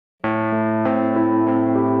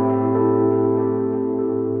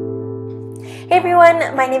Hey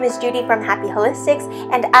everyone, my name is Judy from Happy Holistics,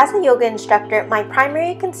 and as a yoga instructor, my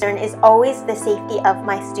primary concern is always the safety of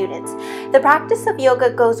my students. The practice of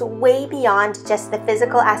yoga goes way beyond just the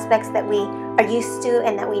physical aspects that we are used to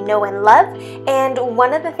and that we know and love, and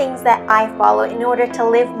one of the things that I follow in order to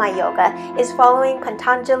live my yoga is following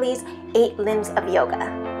Pantanjali's 8 limbs of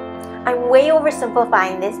yoga. I'm way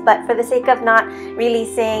oversimplifying this, but for the sake of not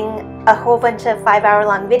releasing a whole bunch of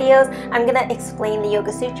 5-hour-long videos, I'm going to explain the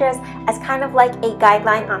Yoga Sutras as kind of like a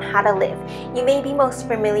guideline on how to live. You may be most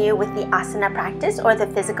familiar with the asana practice or the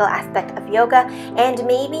physical aspect of yoga, and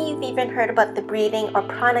maybe you've even heard about the breathing or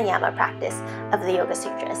pranayama practice of the Yoga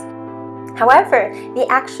Sutras. However, the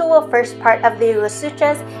actual first part of the Yoga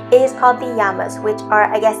Sutras is called the Yamas, which are,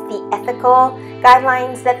 I guess, the ethical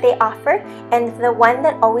guidelines that they offer. And the one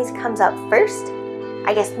that always comes up first,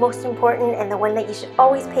 I guess most important, and the one that you should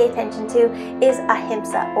always pay attention to is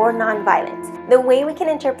Ahimsa, or nonviolence. The way we can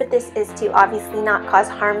interpret this is to obviously not cause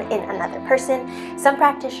harm in another person. Some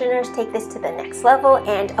practitioners take this to the next level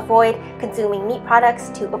and avoid consuming meat products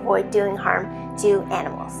to avoid doing harm to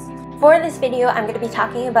animals. For this video, I'm going to be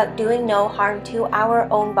talking about doing no harm to our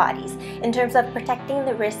own bodies in terms of protecting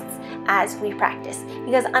the wrists as we practice,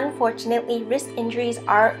 because unfortunately wrist injuries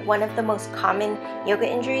are one of the most common yoga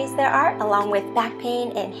injuries there are, along with back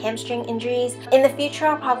pain and hamstring injuries. In the future,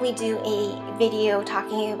 I'll probably do a video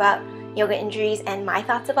talking about yoga injuries and my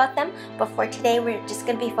thoughts about them, but for today we're just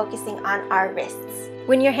going to be focusing on our wrists.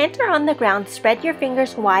 When your hands are on the ground, spread your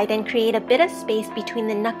fingers wide and create a bit of space between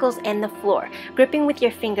the knuckles and the floor. Gripping with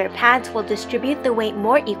your finger pads will distribute the weight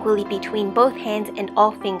more equally between both hands and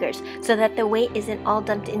all fingers so that the weight isn't all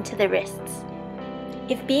dumped into the wrists.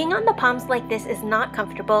 If being on the palms like this is not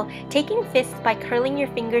comfortable, taking fists by curling your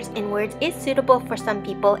fingers inwards is suitable for some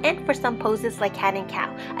people and for some poses like cat and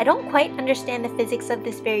cow. I don't quite understand the physics of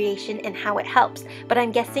this variation and how it helps, but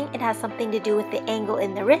I'm guessing it has something to do with the angle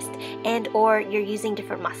in the wrist and or you're using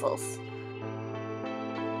different muscles.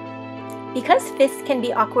 Because fists can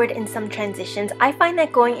be awkward in some transitions, I find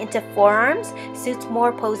that going into forearms suits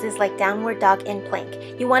more poses like downward dog and plank.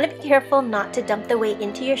 You want to be careful not to dump the weight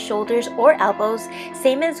into your shoulders or elbows,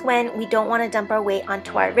 same as when we don't want to dump our weight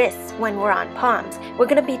onto our wrists when we're on palms. We're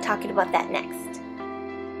going to be talking about that next.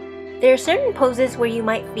 There are certain poses where you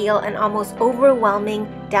might feel an almost overwhelming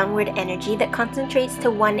downward energy that concentrates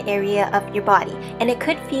to one area of your body, and it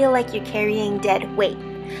could feel like you're carrying dead weight.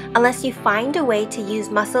 Unless you find a way to use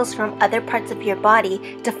muscles from other parts of your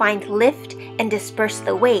body to find lift and disperse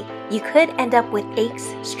the weight, you could end up with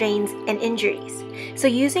aches, strains, and injuries. So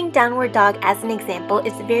using downward dog as an example,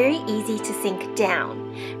 it's very easy to sink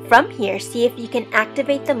down. From here, see if you can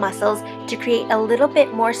activate the muscles to create a little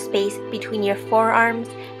bit more space between your forearms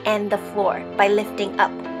and the floor by lifting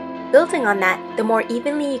up. Building on that, the more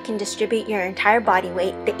evenly you can distribute your entire body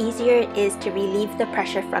weight, the easier it is to relieve the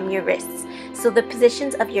pressure from your wrists. So the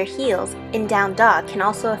positions of your heels in down dog can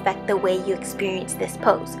also affect the way you experience this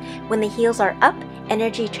pose. When the heels are up,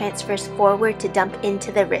 energy transfers forward to dump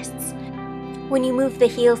into the wrists. When you move the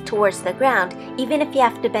heels towards the ground, even if you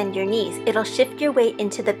have to bend your knees, it'll shift your weight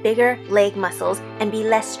into the bigger leg muscles and be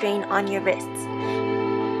less strain on your wrists.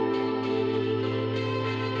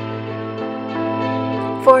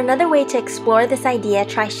 For another way to explore this idea,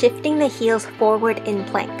 try shifting the heels forward in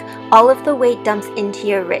plank. All of the weight dumps into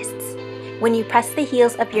your wrists. When you press the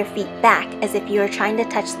heels of your feet back as if you are trying to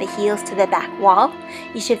touch the heels to the back wall,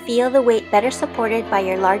 you should feel the weight better supported by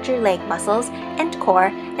your larger leg muscles and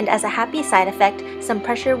core, and as a happy side effect, some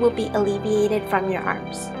pressure will be alleviated from your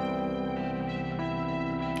arms.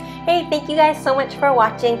 Hey, thank you guys so much for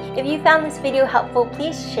watching. If you found this video helpful,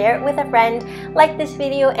 please share it with a friend, like this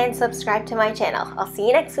video, and subscribe to my channel. I'll see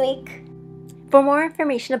you next week. For more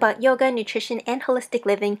information about yoga, nutrition, and holistic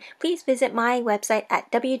living, please visit my website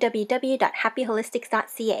at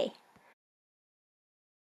www.happyholistics.ca.